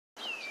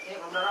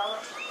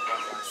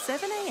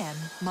7 a.m.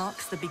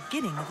 marks the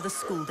beginning of the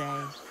school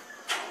day.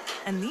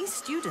 And these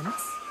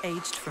students,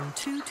 aged from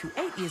 2 to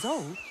 8 years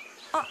old,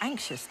 are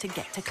anxious to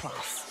get to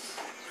class.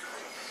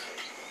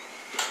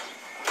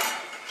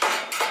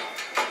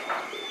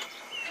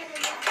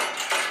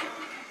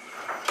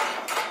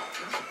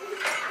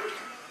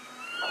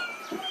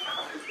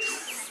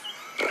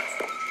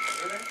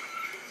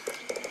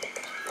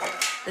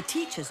 The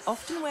teachers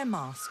often wear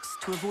masks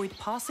to avoid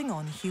passing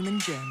on human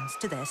germs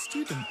to their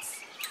students.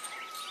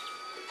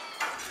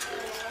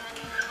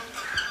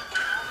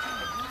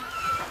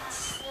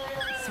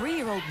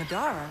 Three-year-old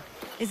Madara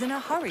is in a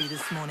hurry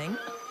this morning,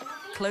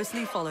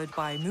 closely followed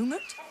by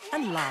Mumut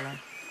and Lala.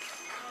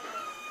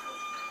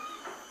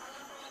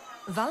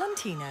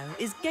 Valentino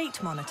is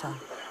gate monitor.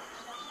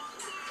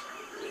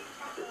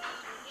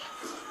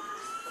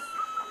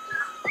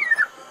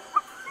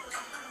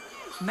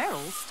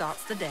 Meryl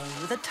starts the day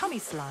with a tummy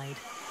slide.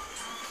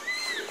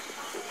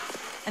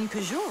 And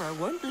Kajura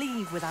won't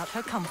leave without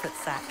her comfort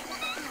sack.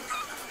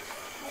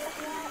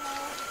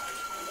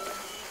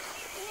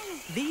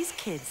 These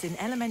kids in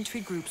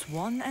elementary groups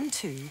 1 and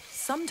 2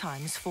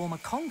 sometimes form a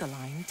conga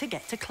line to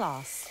get to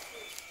class.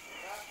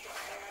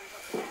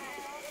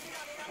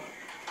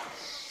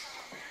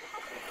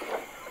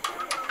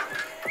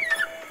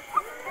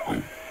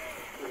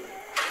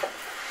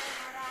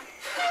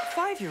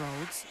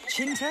 Five-year-olds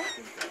Chinta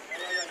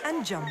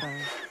and Jumbo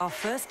are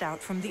first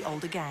out from the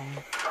older gang.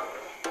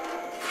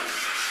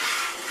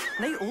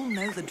 They all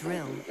know the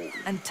drill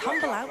and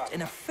tumble out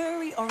in a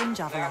furry orange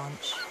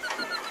avalanche.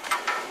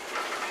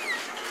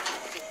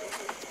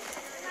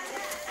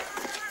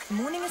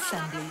 Morning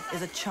assembly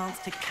is a chance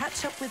to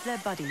catch up with their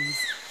buddies,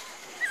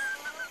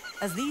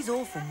 as these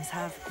orphans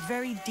have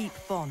very deep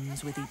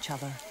bonds with each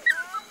other.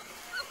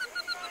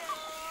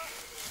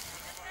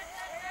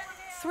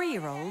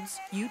 3-year-olds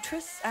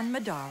Utris and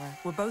Madara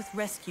were both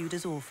rescued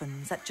as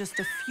orphans at just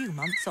a few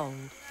months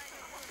old.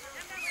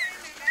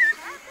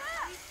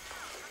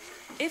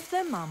 If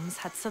their mums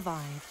had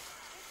survived,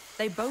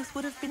 they both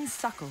would have been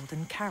suckled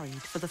and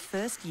carried for the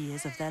first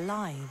years of their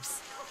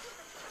lives,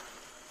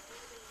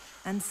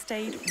 and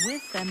stayed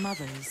with their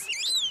mothers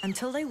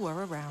until they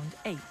were around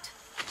 8.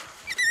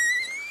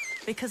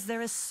 Because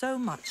there is so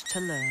much to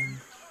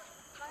learn.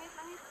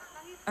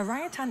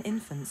 Orangutan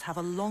infants have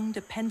a long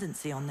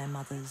dependency on their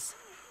mothers,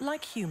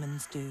 like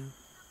humans do.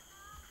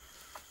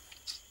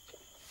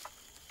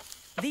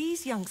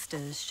 These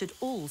youngsters should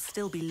all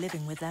still be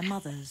living with their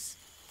mothers.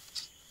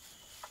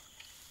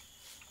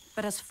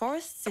 But as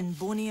forests in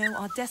Borneo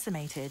are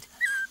decimated,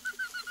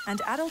 and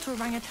adult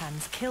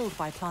orangutans killed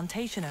by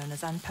plantation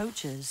owners and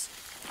poachers,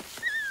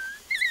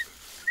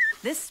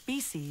 this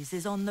species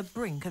is on the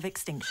brink of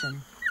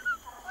extinction.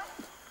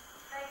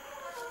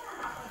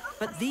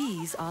 But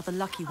these are the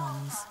lucky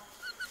ones,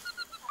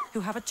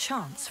 who have a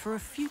chance for a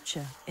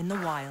future in the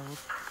wild.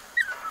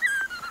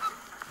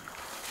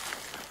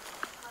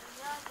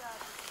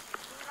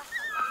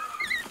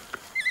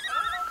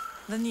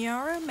 The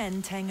Nyaru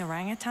Menteng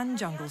Orangutan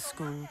Jungle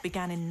School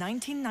began in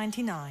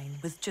 1999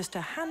 with just a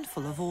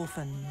handful of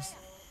orphans.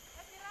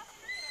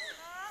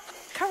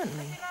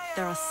 Currently,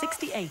 there are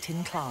 68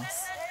 in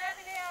class,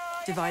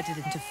 divided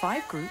into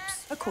 5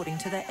 groups according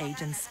to their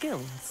age and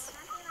skills.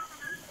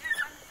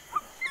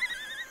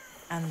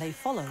 And they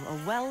follow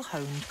a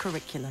well-honed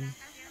curriculum.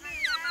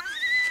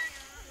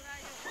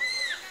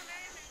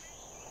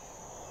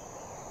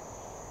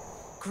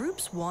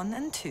 Groups 1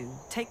 and 2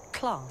 take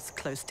class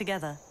close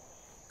together.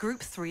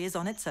 Group 3 is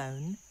on its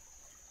own,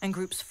 and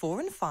groups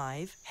 4 and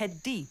 5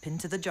 head deep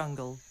into the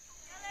jungle.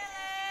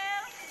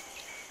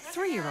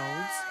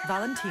 3-year-olds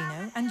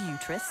Valentino and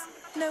Utris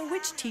know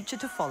which teacher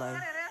to follow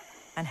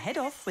and head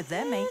off with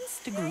their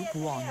mates to group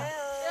 1.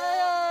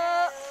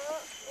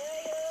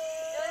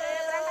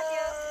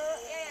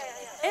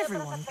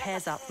 Everyone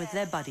pairs up with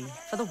their buddy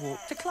for the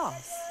walk to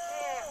class.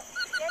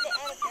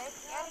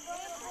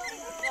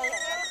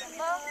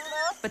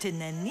 But in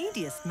their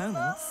neediest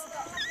moments,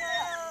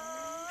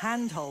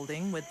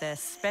 hand-holding with their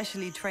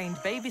specially trained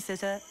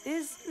babysitter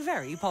is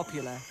very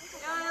popular.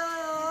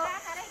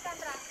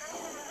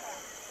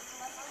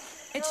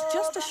 It's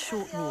just a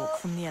short walk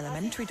from the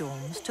elementary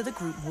dorms to the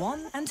group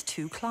 1 and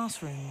 2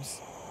 classrooms.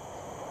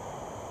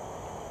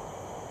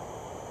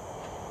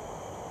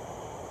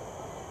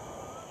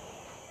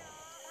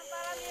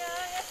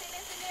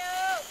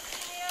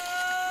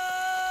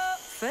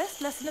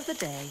 First lesson of the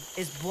day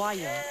is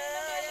boyo,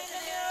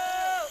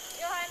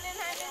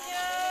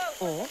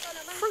 or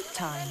fruit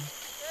time.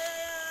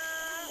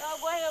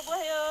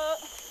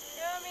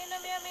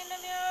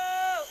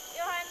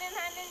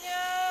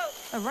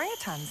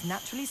 Orangutans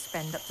naturally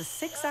spend up to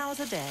 6 hours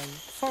a day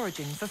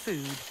foraging for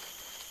food.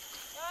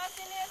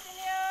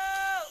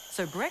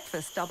 So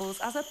breakfast doubles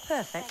as a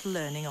perfect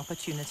learning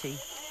opportunity.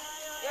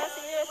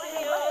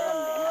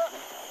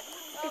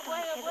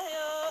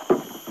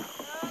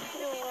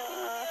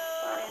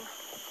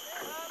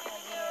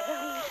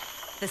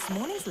 This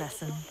morning's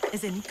lesson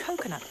is in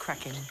coconut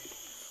cracking.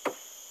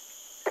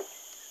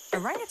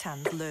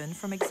 Orangutans learn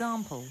from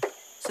example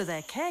so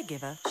their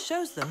caregiver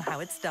shows them how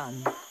it's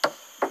done.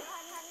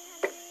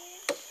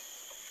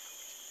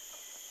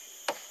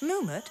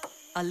 Mumut,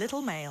 a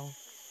little male,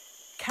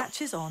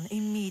 catches on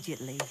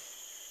immediately,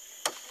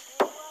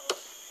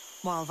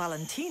 while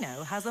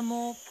Valentino has a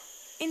more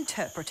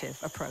interpretive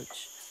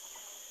approach.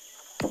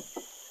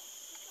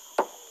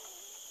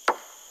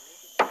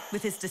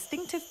 With his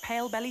distinctive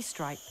pale belly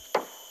stripe,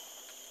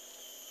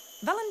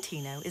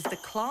 Valentino is the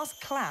class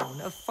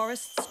clown of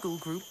Forest School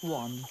Group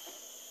 1.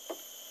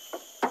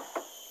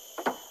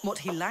 What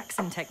he lacks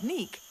in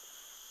technique,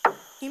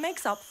 he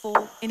makes up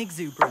for in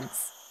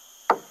exuberance.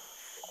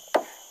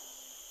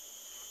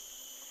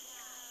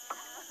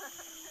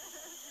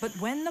 But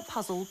when the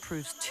puzzle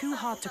proves too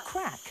hard to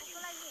crack,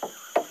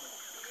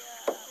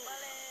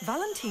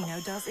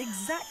 Valentino does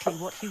exactly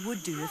what he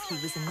would do if he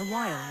was in the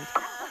wild.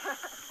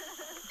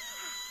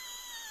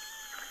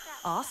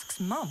 Asks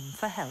Mum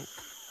for help.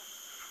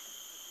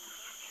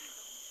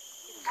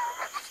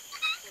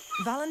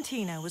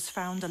 Valentino was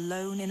found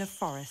alone in a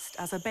forest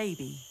as a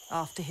baby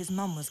after his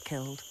mum was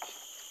killed.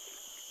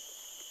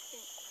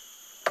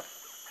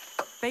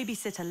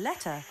 Babysitter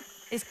Letta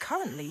is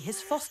currently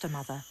his foster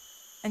mother,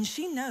 and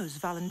she knows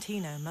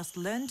Valentino must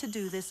learn to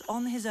do this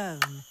on his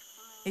own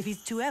if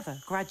he's to ever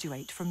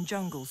graduate from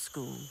jungle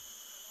school.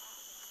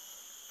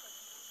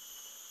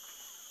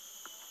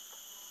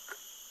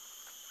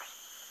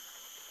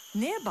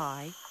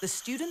 Nearby, the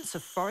students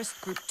of Forest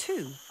Group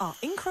 2 are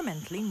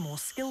incrementally more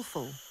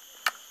skillful.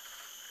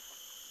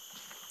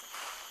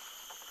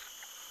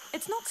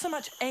 It's not so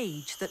much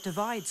age that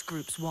divides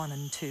Groups 1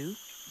 and 2,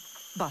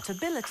 but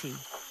ability.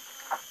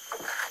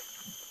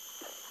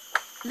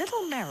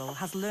 Little Meryl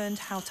has learned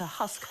how to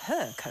husk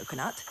her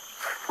coconut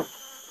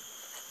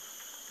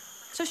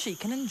so she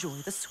can enjoy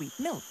the sweet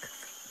milk.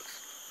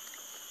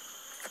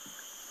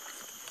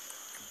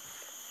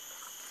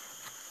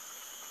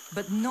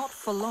 But not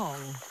for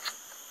long.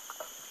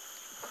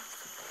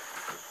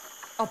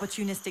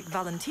 Opportunistic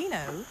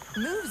Valentino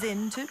moves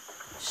in to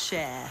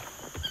share.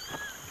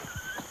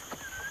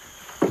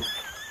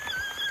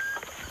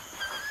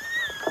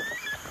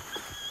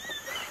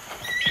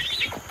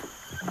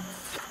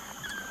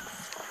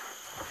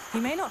 He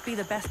may not be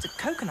the best at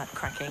coconut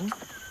cracking,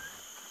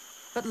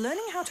 but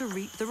learning how to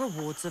reap the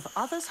rewards of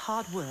others'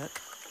 hard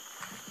work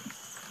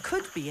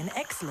could be an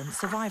excellent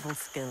survival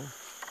skill.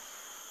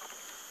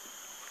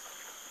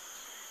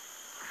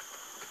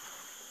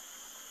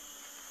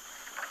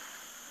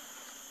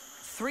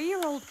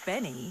 Three-year-old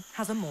Benny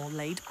has a more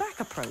laid-back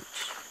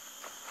approach.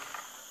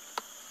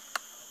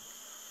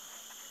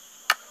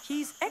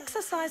 He's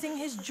exercising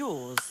his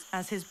jaws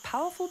as his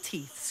powerful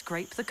teeth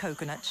scrape the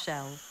coconut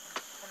shell.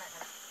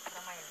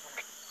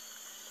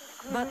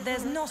 But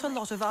there's not a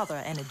lot of other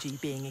energy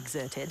being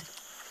exerted.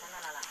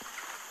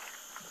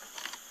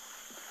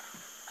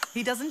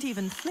 He doesn't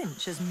even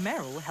flinch as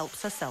Meryl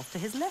helps herself to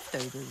his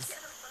leftovers.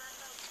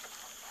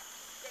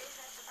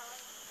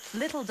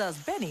 Little does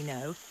Benny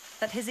know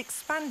that his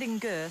expanding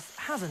girth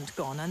hasn't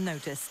gone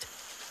unnoticed,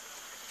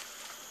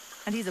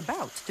 and he's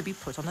about to be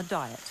put on a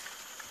diet.